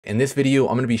In this video,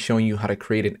 I'm going to be showing you how to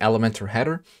create an Elementor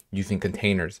header using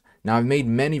containers. Now, I've made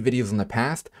many videos in the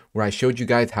past where I showed you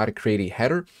guys how to create a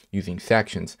header using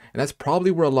sections, and that's probably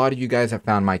where a lot of you guys have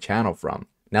found my channel from.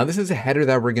 Now, this is a header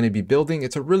that we're going to be building.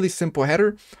 It's a really simple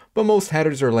header, but most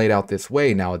headers are laid out this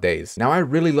way nowadays. Now, I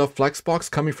really love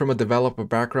Flexbox. Coming from a developer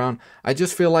background, I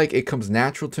just feel like it comes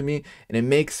natural to me, and it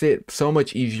makes it so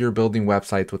much easier building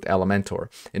websites with Elementor.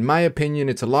 In my opinion,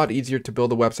 it's a lot easier to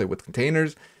build a website with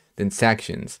containers than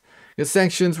sections. Because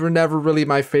sections were never really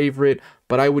my favorite,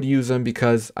 but I would use them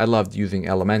because I loved using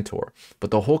Elementor. But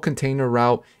the whole container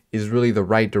route is really the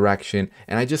right direction,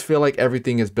 and I just feel like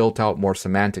everything is built out more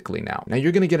semantically now. Now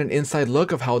you're going to get an inside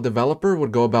look of how a developer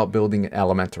would go about building an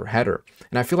Elementor header,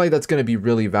 and I feel like that's going to be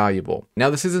really valuable. Now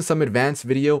this isn't some advanced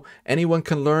video. Anyone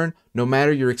can learn, no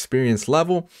matter your experience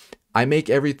level. I make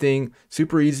everything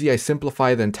super easy. I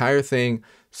simplify the entire thing,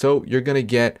 so you're going to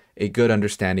get a good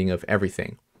understanding of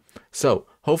everything. So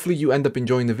hopefully you end up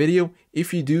enjoying the video.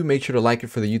 If you do, make sure to like it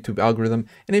for the YouTube algorithm.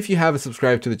 And if you haven't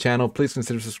subscribed to the channel, please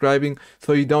consider subscribing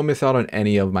so you don't miss out on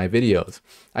any of my videos.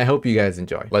 I hope you guys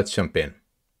enjoy. Let's jump in.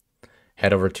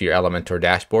 Head over to your Elementor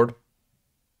dashboard.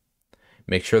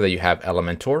 Make sure that you have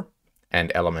Elementor and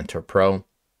Elementor Pro,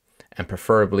 and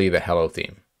preferably the Hello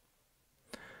theme.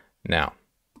 Now,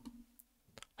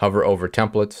 hover over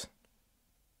templates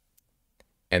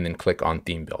and then click on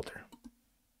Theme Builder.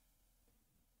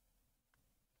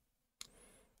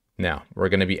 Now, we're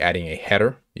going to be adding a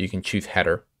header. You can choose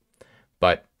header,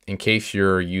 but in case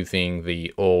you're using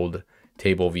the old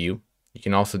table view, you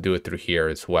can also do it through here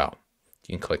as well.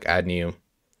 You can click Add New,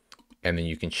 and then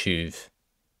you can choose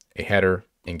a header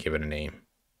and give it a name.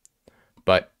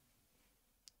 But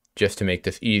just to make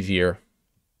this easier,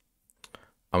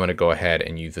 I'm going to go ahead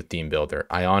and use the theme builder.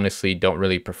 I honestly don't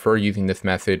really prefer using this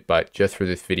method, but just for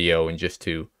this video and just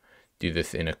to do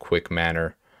this in a quick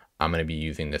manner, I'm going to be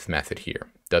using this method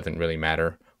here. Doesn't really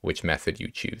matter which method you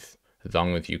choose, as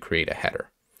long as you create a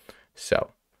header.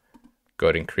 So go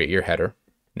ahead and create your header.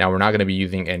 Now we're not going to be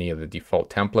using any of the default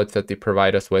templates that they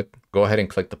provide us with. Go ahead and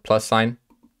click the plus sign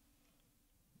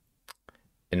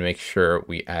and make sure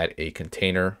we add a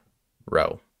container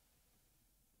row.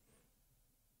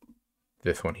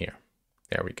 This one here.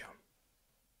 There we go.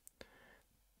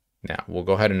 Now we'll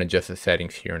go ahead and adjust the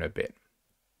settings here in a bit.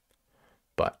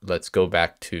 But let's go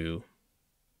back to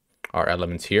our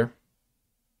elements here.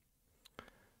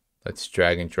 Let's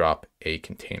drag and drop a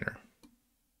container.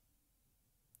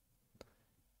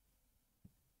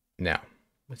 Now,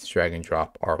 let's drag and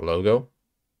drop our logo.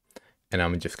 And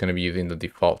I'm just going to be using the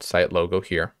default site logo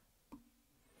here.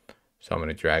 So I'm going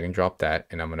to drag and drop that,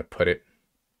 and I'm going to put it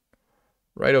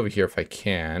right over here if I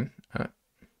can.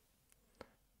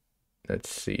 Let's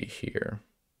see here.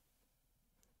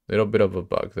 Little bit of a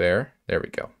bug there. There we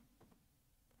go.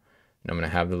 And I'm going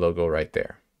to have the logo right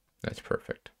there. That's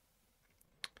perfect.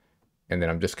 And then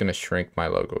I'm just going to shrink my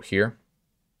logo here.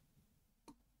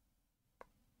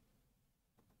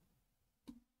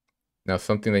 Now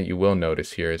something that you will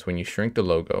notice here is when you shrink the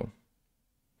logo,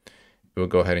 it will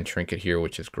go ahead and shrink it here,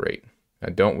 which is great. Now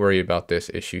don't worry about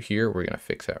this issue here. We're going to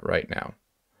fix that right now.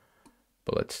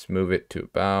 But let's move it to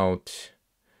about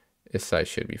this size.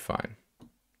 Should be fine.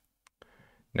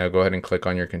 Now go ahead and click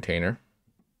on your container.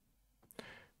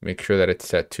 Make sure that it's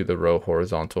set to the row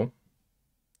horizontal.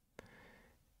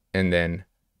 And then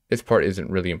this part isn't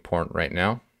really important right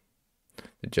now.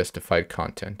 The justified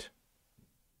content.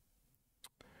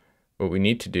 What we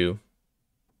need to do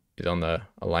is on the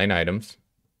align items,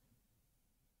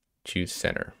 choose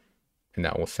center, and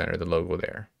that will center the logo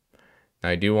there. Now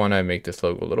I do want to make this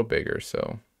logo a little bigger,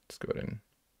 so let's go ahead and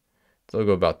the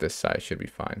logo about this size should be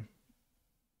fine.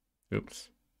 Oops.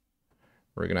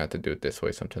 We're going to have to do it this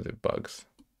way. Sometimes it bugs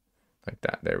like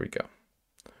that. There we go.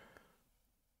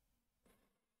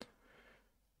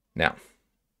 Now,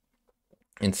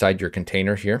 inside your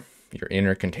container here, your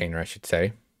inner container, I should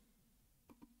say,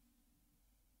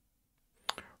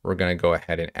 we're going to go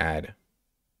ahead and add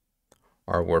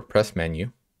our WordPress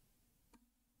menu.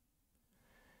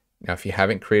 Now, if you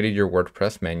haven't created your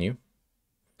WordPress menu,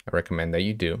 I recommend that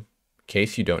you do. In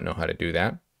case you don't know how to do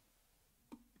that,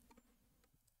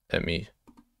 let me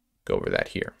go over that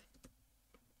here.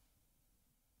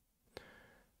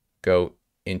 Go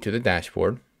into the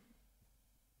dashboard,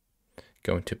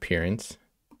 go into appearance,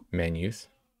 menus,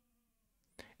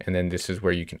 and then this is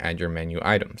where you can add your menu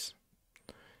items.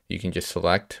 You can just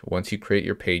select, once you create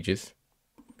your pages,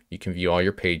 you can view all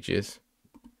your pages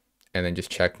and then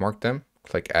just check mark them,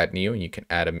 click add new, and you can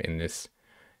add them in this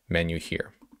menu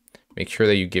here. Make sure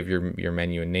that you give your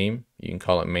menu a name. You can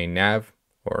call it main nav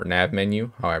or nav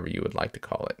menu, however you would like to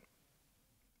call it.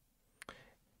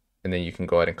 and then you can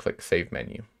go ahead and click Save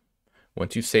Menu.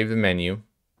 Once you save the menu,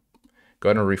 go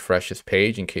ahead and refresh this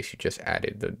page in case you just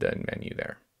added the menu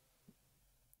there.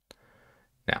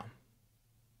 Now,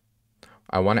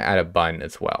 I want to add a button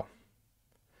as well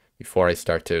before I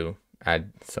start to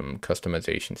add some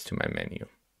customizations to my menu.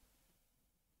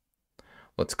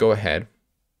 Let's go ahead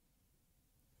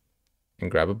and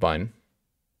grab a button.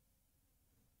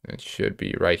 It should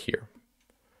be right here.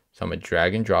 So I'm going to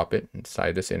drag and drop it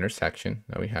inside this intersection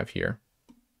that we have here.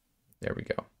 There we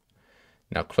go.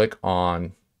 Now click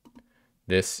on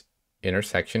this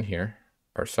intersection here,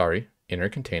 or sorry, inner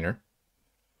container.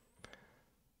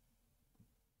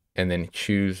 And then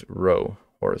choose row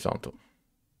horizontal.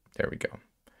 There we go.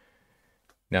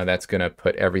 Now that's going to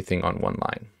put everything on one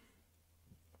line.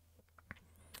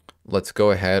 Let's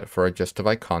go ahead for our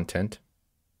justify content.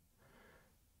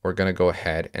 We're going to go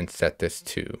ahead and set this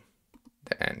to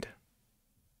the end.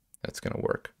 That's going to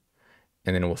work.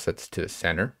 And then we'll set this to the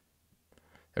center.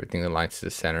 Everything aligns to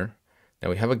the center. Now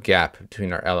we have a gap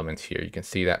between our elements here. You can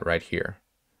see that right here.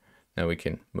 Now we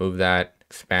can move that,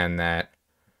 expand that,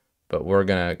 but we're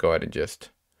going to go ahead and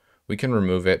we can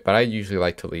remove it, but I usually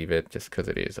like to leave it just because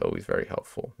it is always very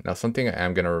helpful. Now something I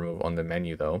am going to remove on the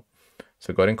menu though.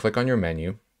 So go ahead and click on your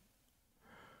menu,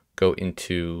 go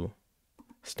into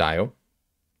style,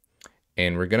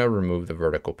 and we're going to remove the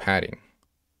vertical padding.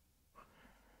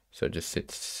 So just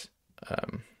set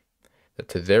that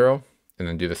to 0, and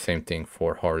then do the same thing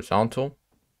for horizontal.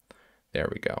 There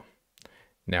we go.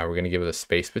 Now we're going to give it a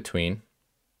space between.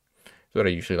 That's what I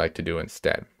usually like to do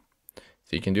instead.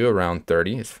 So you can do around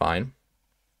 30 is fine.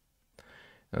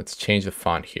 Now let's change the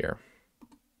font here.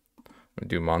 I'm going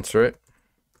to do Montserrat.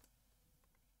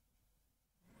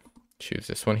 Choose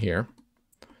this one here.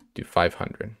 Do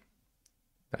 500.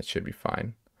 That should be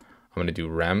fine. I'm going to do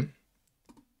rem.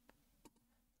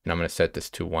 And I'm going to set this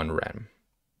to 1 rem.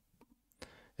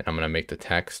 And I'm going to make the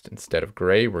text, instead of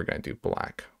gray, we're going to do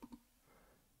black.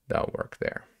 That'll work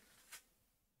there.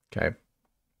 Okay.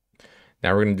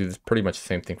 Now we're going to do this pretty much the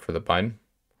same thing for the button.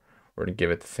 We're going to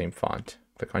give it the same font.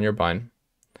 Click on your button.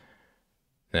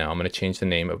 Now I'm going to change the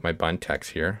name of my button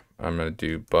text here. I'm going to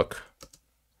do book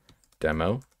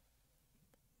demo.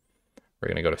 We're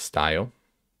going to go to style.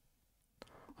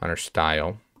 On our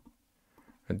style, I'm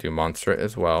going to do Montserrat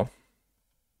as well.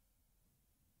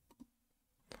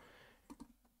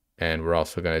 And we're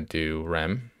also going to do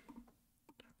rem.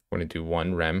 We're going to do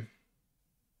 1 rem.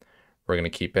 We're going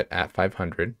to keep it at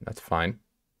 500. That's fine.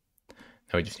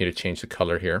 Now we just need to change the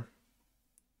color here.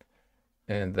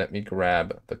 And let me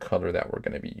grab the color that we're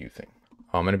going to be using.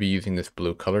 I'm going to be using this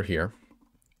blue color here.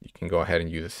 You can go ahead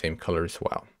and use the same color as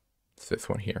well. It's this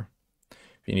one here.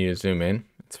 If you need to zoom in,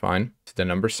 it's fine. It's the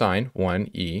number sign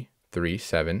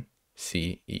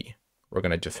 1E37CE. We're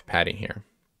going to just padding here.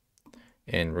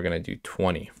 And we're going to do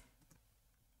 20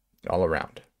 all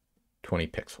around, 20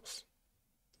 pixels.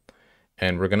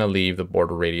 And we're going to leave the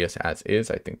border radius as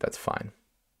is. I think that's fine.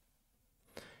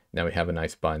 Now we have a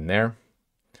nice button there.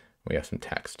 We have some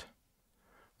text,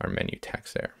 our menu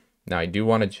text there. Now I do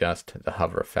want to adjust the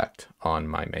hover effect on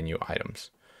my menu items.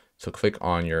 So click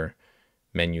on your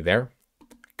menu there,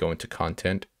 go into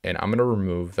content, and I'm going to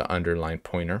remove the underline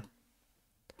pointer.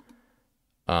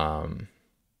 What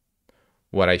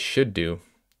I should do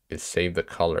is save the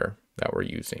color that we're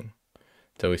using.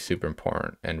 It's always super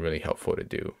important and really helpful to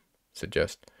do. So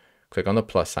just click on the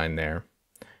plus sign there,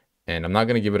 and I'm not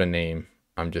going to give it a name.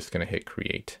 I'm just going to hit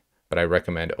create, but I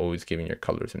recommend always giving your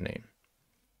colors a name.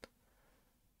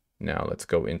 Now let's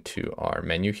go into our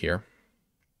menu here.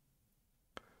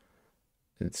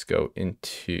 Let's go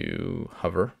into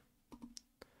hover.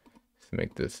 Let's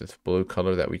make this blue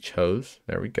color that we chose.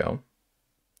 There we go.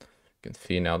 You can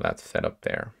see now that's set up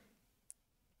there.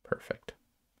 Perfect.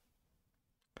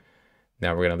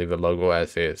 Now we're going to leave the logo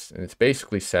as is, and it's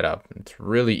basically set up. It's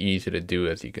really easy to do,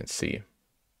 as you can see.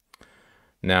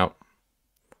 Now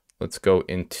let's go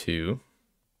into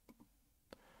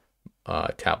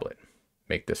tablet.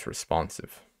 Make this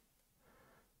responsive.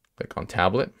 Click on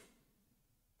tablet.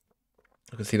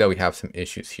 You can see that we have some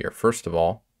issues here. First of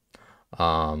all,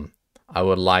 I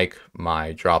would like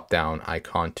my drop down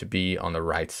icon to be on the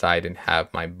right side and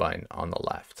have my button on the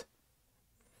left.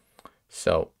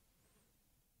 So,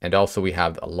 and also we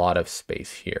have a lot of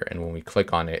space here, and when we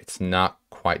click on it, it's not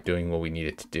quite doing what we need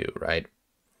it to do, right?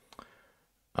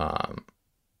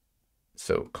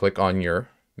 So click on your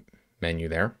menu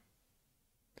there,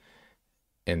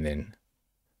 and then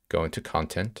go into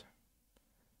content,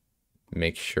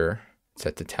 make sure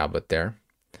set the tablet there,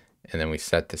 and then we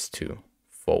set this to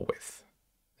full width.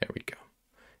 There we go.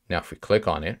 Now if we click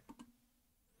on it,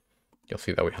 you'll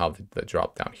see that we have the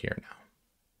drop down here now.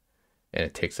 and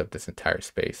it takes up this entire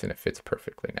space and it fits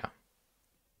perfectly now.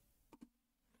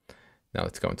 Now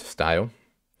let's go into style.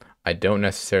 I don't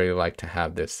necessarily like to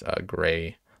have this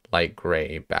gray, light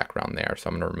gray background there, so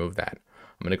I'm going to remove that.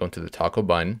 I'm going to go into the toggle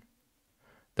button,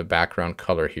 the background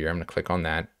color here. I'm going to click on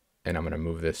that, and I'm going to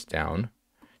move this down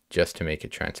just to make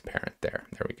it transparent there.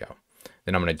 There we go.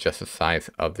 Then I'm going to adjust the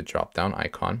size of the drop down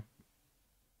icon.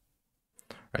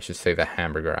 I should say the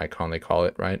hamburger icon they call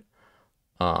it, right?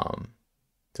 So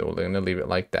we're going to leave it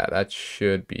like that. That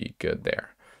should be good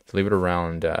there. So leave it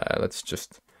around, let's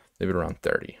just leave it around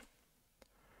 30.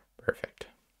 Perfect.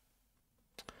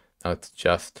 Now let's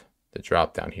adjust the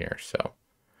drop down here. So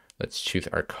let's choose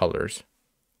our colors.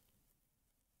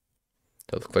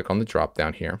 So let's click on the drop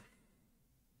down here.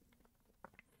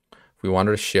 If we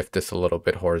wanted to shift this a little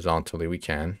bit horizontally, we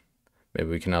can. Maybe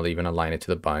we can even align it to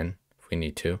the button if we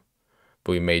need to,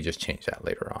 but we may just change that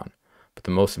later on. But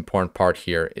the most important part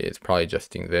here is probably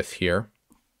adjusting this here.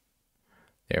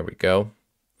 There we go.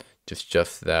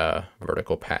 Just the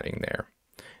vertical padding there.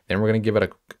 Then we're going to give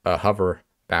it a hover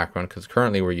background because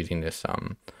currently we're using this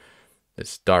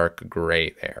this dark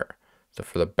gray there. So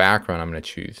for the background, I'm going to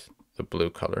choose the blue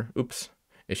color. Oops,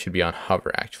 it should be on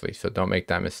hover actually. So don't make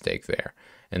that mistake there.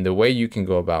 And the way you can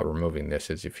go about removing this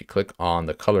is if you click on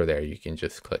the color there, you can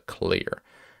just click clear,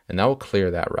 and that will clear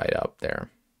that right up there.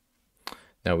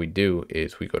 Now we do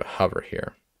is we go to hover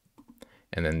here,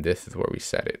 and then this is where we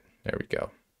set it. There we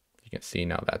go. You can see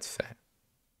now that's set.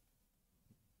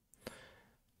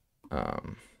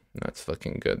 That's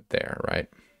looking good there, right?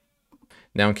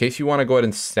 Now, in case you want to go ahead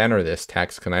and center this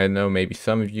text, because I know maybe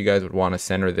some of you guys would want to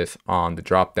center this on the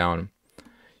drop down,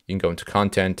 you can go into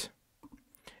content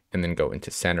and then go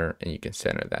into center, and you can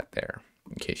center that there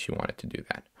in case you wanted to do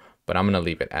that. But I'm going to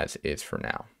leave it as is for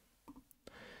now.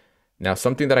 Now,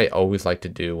 something that I always like to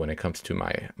do when it comes to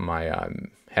my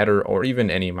header or even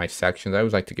any of my sections, I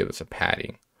always like to give this a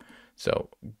padding. So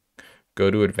go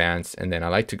to advanced, and then I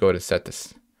like to go to set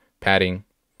this padding.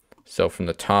 So from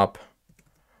the top,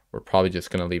 we're probably just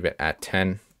going to leave it at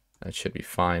 10. That should be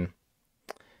fine.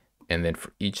 And then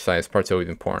for each side, this part's always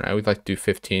important. I always like to do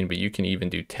 15, but you can even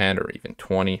do 10 or even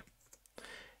 20.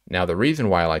 Now, the reason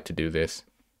why I like to do this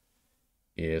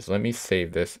is, let me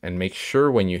save this and make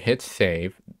sure when you hit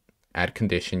save, add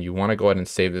condition, you want to go ahead and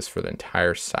save this for the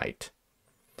entire site.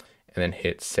 And then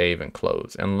hit save and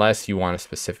close. Unless you want a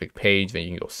specific page, then you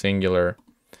can go singular,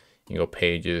 you can go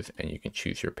pages, and you can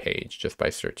choose your page just by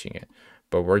searching it.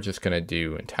 But we're just going to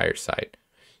do entire site.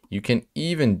 You can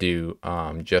even do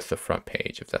just the front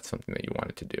page if that's something that you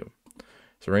wanted to do.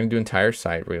 So we're going to do entire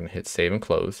site. We're going to hit save and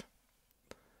close.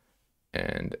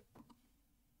 And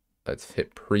let's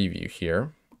hit preview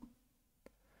here.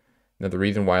 Now the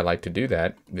reason why I like to do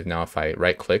that is now if I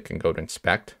right click and go to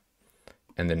inspect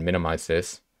and then minimize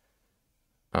this.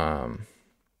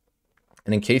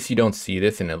 And in case you don't see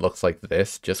this and it looks like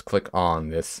this, just click on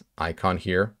this icon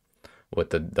here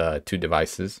with the two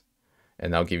devices,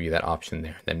 and that'll give you that option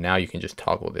there. Then now you can just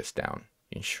toggle this down.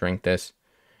 You can shrink this.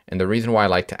 And the reason why I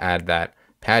like to add that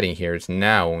padding here is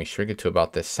now when we shrink it to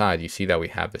about this size, you see that we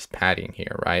have this padding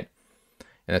here, right?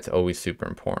 And that's always super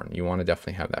important. You want to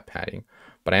definitely have that padding.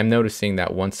 But I am noticing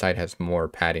that one side has more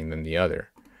padding than the other.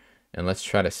 And let's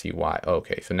try to see why.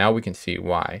 Okay, so now we can see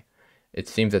why. It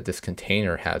seems that this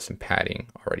container has some padding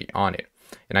already on it.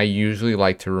 And I usually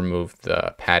like to remove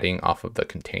the padding off of the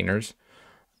containers.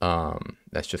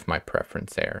 That's just my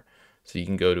preference there. So you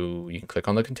can click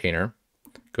on the container,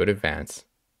 go to advanced,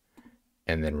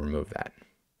 and then remove that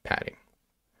padding.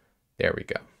 There we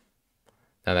go.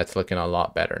 Now that's looking a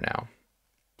lot better now.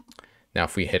 Now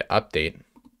if we hit update,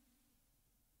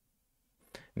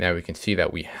 now we can see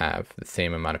that we have the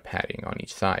same amount of padding on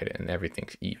each side and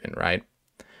everything's even, right?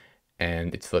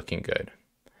 And it's looking good.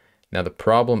 Now the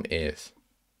problem is,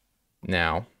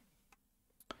 now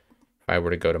if I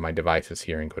were to go to my devices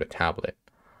here and go to tablet,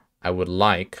 I would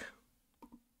like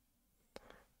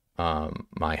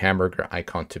my hamburger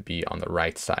icon to be on the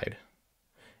right side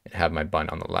and have my button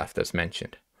on the left as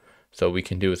mentioned. So what we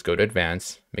can do is go to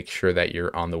advanced, make sure that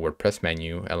you're on the WordPress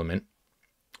menu element,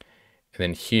 and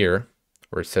then here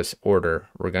where it says order,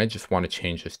 we're going to just want to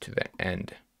change this to the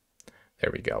end.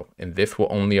 There we go. And this will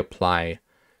only apply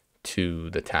to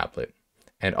the tablet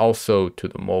and also to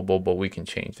the mobile, but we can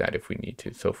change that if we need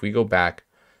to. So if we go back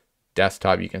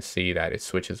desktop, you can see that it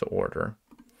switches the order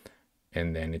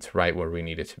and then it's right where we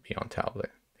need it to be on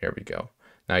tablet. There we go.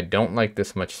 Now I don't like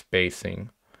this much spacing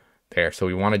there, so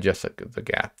we want to adjust the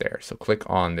gap there. So click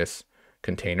on this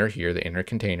container here, the inner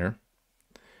container,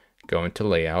 go into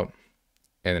layout,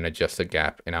 and then adjust the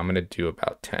gap, and I'm going to do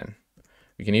about 10.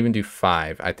 We can even do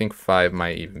 5. I think 5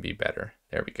 might even be better.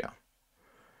 There we go.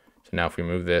 So now if we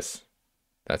move this,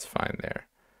 that's fine there.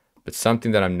 But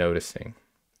something that I'm noticing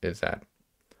is that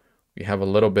we have a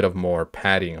little bit of more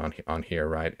padding on here,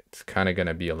 right? It's kind of going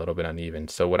to be a little bit uneven.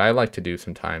 So what I like to do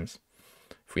sometimes,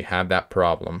 if we have that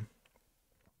problem,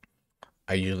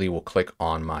 I usually will click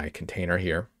on my container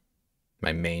here,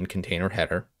 my main container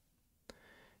header,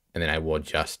 and then I will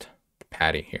adjust the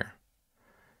padding here.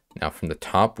 Now from the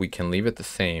top, we can leave it the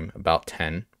same, about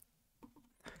 10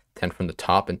 from the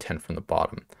top and 10 from the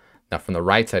bottom. Now from the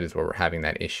right side is where we're having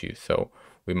that issue. So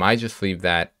we might just leave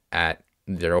that at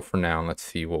 0 for now. And let's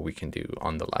see what we can do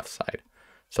on the left side.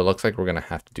 So it looks like we're going to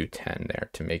have to do 10 there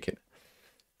to make it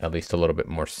at least a little bit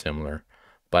more similar.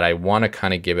 But I want to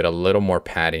kind of give it a little more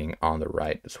padding on the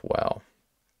right as well.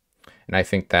 And I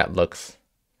think that looks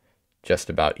just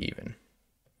about even.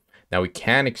 Now we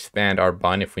can expand our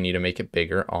button if we need to make it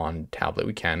bigger on tablet.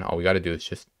 We can. All we got to do is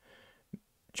just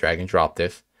drag and drop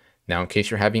this. Now in case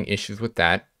you're having issues with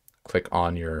that, click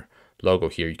on your logo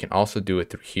here. You can also do it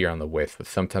through here on the width, but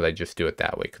sometimes I just do it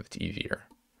that way because it's easier.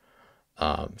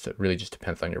 So it really just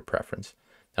depends on your preference.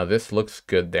 Now this looks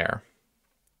good there.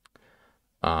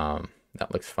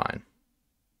 That looks fine.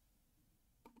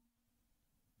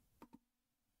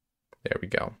 There we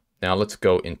go. Now let's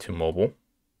go into mobile.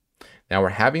 Now we're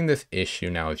having this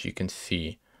issue now, as you can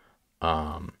see,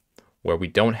 where we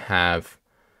don't have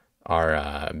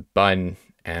our button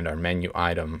and our menu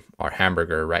item, our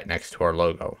hamburger, right next to our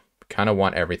logo. We kind of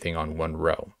want everything on one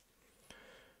row.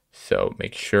 So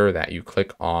make sure that you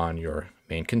click on your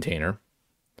main container,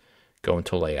 go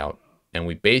into layout, and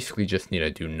we basically just need to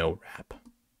do no wrap.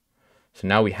 So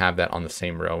now we have that on the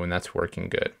same row, and that's working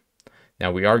good.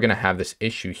 Now we are going to have this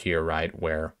issue here, right,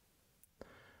 where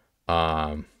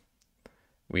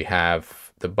we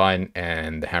have the bun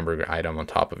and the hamburger item on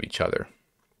top of each other.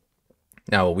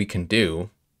 Now what we can do,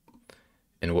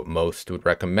 and what most would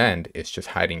recommend, is just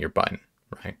hiding your button,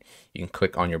 right? You can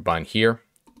click on your button here,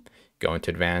 go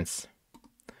into advanced,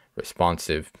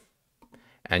 responsive,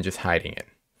 and just hiding it.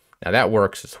 Now that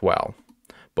works as well.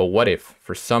 But what if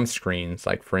for some screens,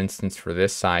 like for instance for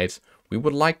this size, we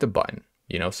would like the button?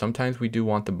 You know, sometimes we do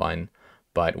want the button,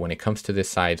 but when it comes to this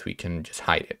size, we can just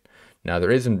hide it. Now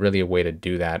there isn't really a way to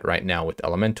do that right now with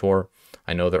Elementor.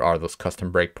 I know there are those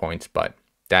custom breakpoints, but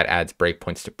that adds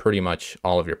breakpoints to pretty much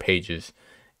all of your pages,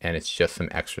 and it's just some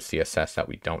extra CSS that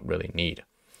we don't really need.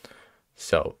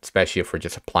 So especially if we're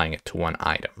just applying it to one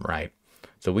item, right?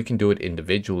 So we can do it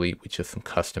individually with just some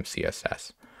custom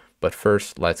CSS. But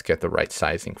first, let's get the right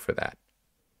sizing for that,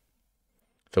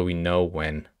 so we know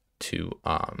when to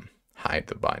hide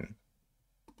the button.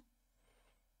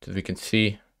 So as we can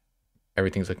see,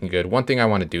 everything's looking good. One thing I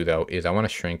want to do though is I want to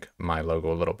shrink my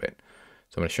logo a little bit.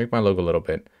 So I'm going to shrink my logo a little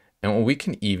bit. And what we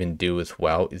can even do as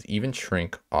well is even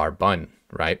shrink our button,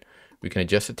 right? We can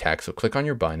adjust the text. So click on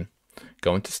your button,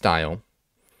 go into style,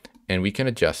 and we can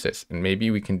adjust this. And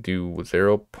maybe we can do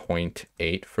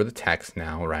 0.8 for the text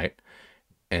now, right?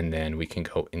 And then we can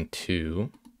go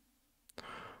into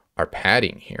our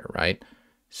padding here, right?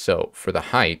 So for the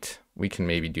height, we can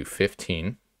maybe do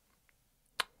 15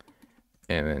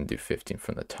 and then do 15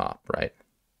 from the top, right?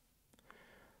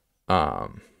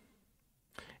 And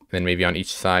then maybe on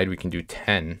each side, we can do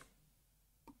 10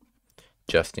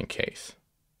 just in case.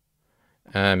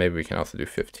 Maybe we can also do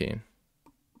 15.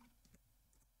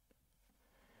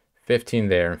 15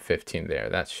 there and 15 there.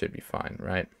 That should be fine,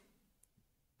 right?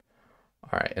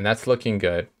 All right, and that's looking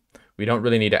good. We don't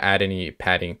really need to add any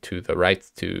padding to the right,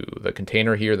 to the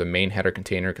container here, the main header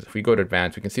container, because if we go to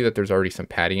advanced, we can see that there's already some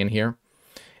padding in here.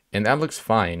 And that looks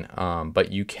fine,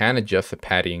 but you can adjust the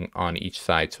padding on each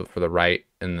side. So for the right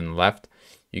and then the left,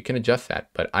 you can adjust that.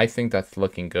 But I think that's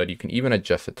looking good. You can even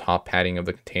adjust the top padding of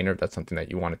the container if that's something that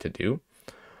you wanted to do.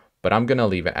 But I'm going to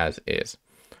leave it as is.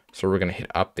 So we're going to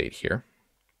hit update here.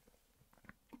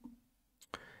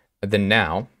 And then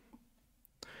now,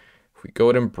 if we go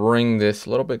ahead and bring this a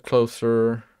little bit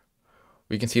closer,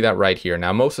 we can see that right here.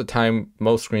 Now, most of the time,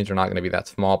 most screens are not going to be that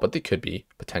small, but they could be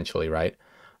potentially, right?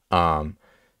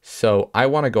 So I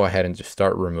want to go ahead and just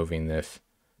start removing this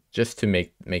just to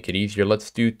make it easier.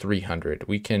 Let's do 300.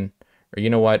 We can, or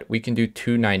you know what? We can do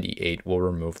 298. We'll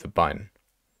remove the button,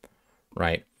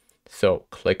 right? So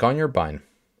click on your button,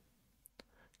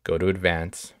 go to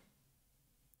advanced,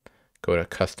 go to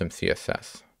custom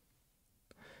CSS.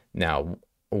 Now,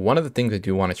 one of the things I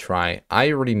do want to try,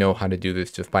 I already know how to do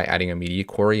this just by adding a media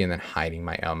query and then hiding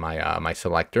my my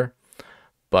selector.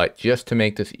 But just to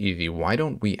make this easy, why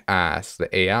don't we ask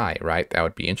the AI, right? That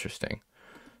would be interesting.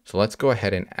 So let's go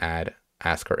ahead and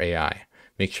ask our AI.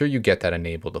 Make sure you get that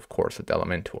enabled, of course, with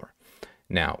Elementor.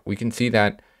 Now, we can see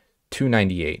that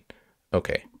 298.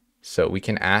 Okay, so we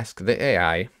can ask the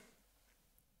AI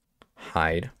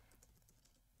hide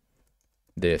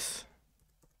this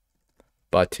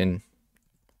button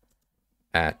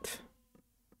at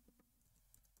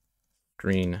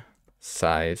screen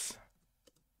size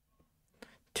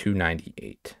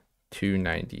 298.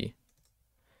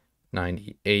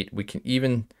 298. We can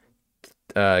even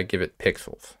give it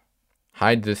pixels.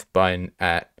 Hide this button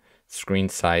at screen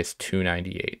size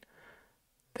 298.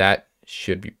 That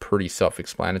should be pretty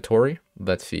self-explanatory.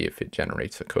 Let's see if it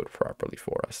generates the code properly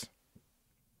for us.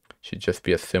 Should just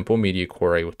be a simple media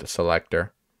query with the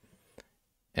selector.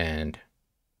 And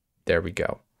there we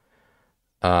go.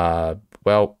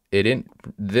 Well,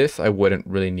 this I wouldn't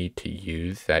really need to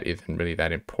use. That isn't really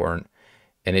that important.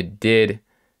 And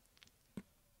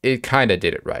it kind of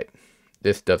did it right.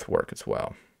 This does work as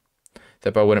well.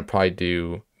 Except I wouldn't probably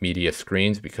do media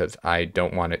screens because I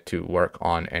don't want it to work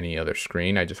on any other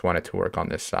screen. I just want it to work on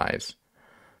this size.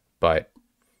 But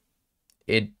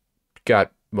it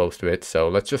got most of it. So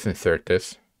let's just insert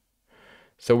this.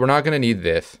 So we're not going to need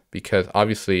this because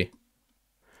obviously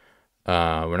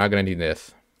we're not going to need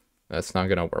this. That's not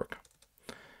going to work.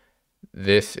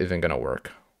 This isn't going to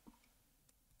work.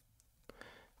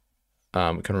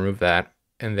 We can remove that,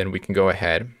 and then we can go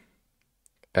ahead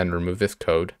and remove this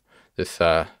code, this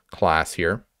class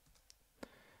here,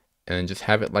 and then just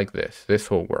have it like this. This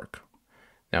will work.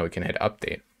 Now we can hit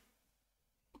update.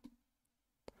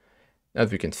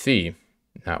 As we can see,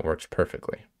 now it works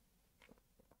perfectly.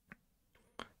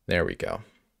 There we go.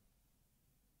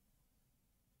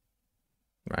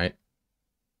 Right?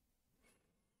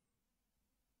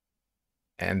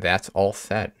 And that's all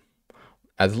set.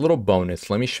 As a little bonus,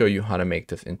 let me show you how to make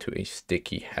this into a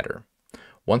sticky header.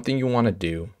 One thing you want to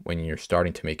do when you're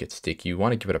starting to make it sticky, you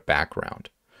want to give it a background.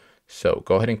 So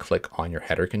go ahead and click on your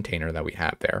header container that we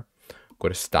have there. Go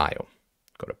to Style,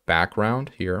 go to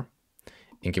Background here,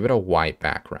 and give it a white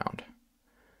background.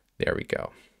 There we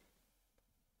go.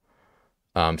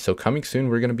 So coming soon,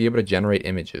 we're going to be able to generate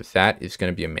images. That is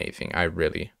going to be amazing. I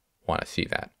really want to see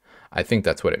that. I think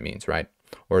that's what it means, right?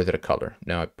 Or is it a color?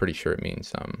 No, I'm pretty sure it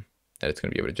means that it's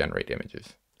going to be able to generate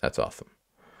images. That's awesome.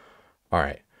 All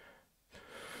right.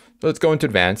 So let's go into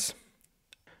Advanced,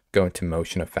 go into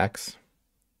Motion Effects,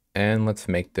 and let's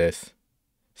make this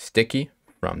sticky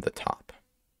from the top.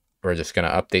 We're just going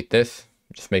to update this.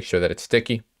 Just make sure that it's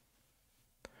sticky.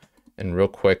 And real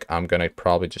quick, I'm going to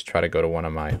probably just try to go to one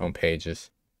of my home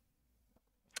pages.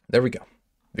 There we go.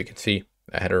 You can see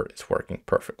the header is working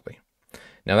perfectly.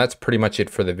 Now that's pretty much it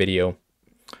for the video.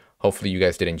 Hopefully you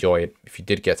guys did enjoy it. If you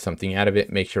did get something out of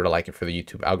it, make sure to like it for the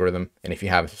YouTube algorithm. And if you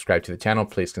haven't subscribed to the channel,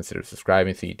 please consider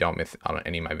subscribing so you don't miss out on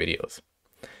any of my videos.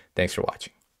 Thanks for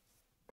watching.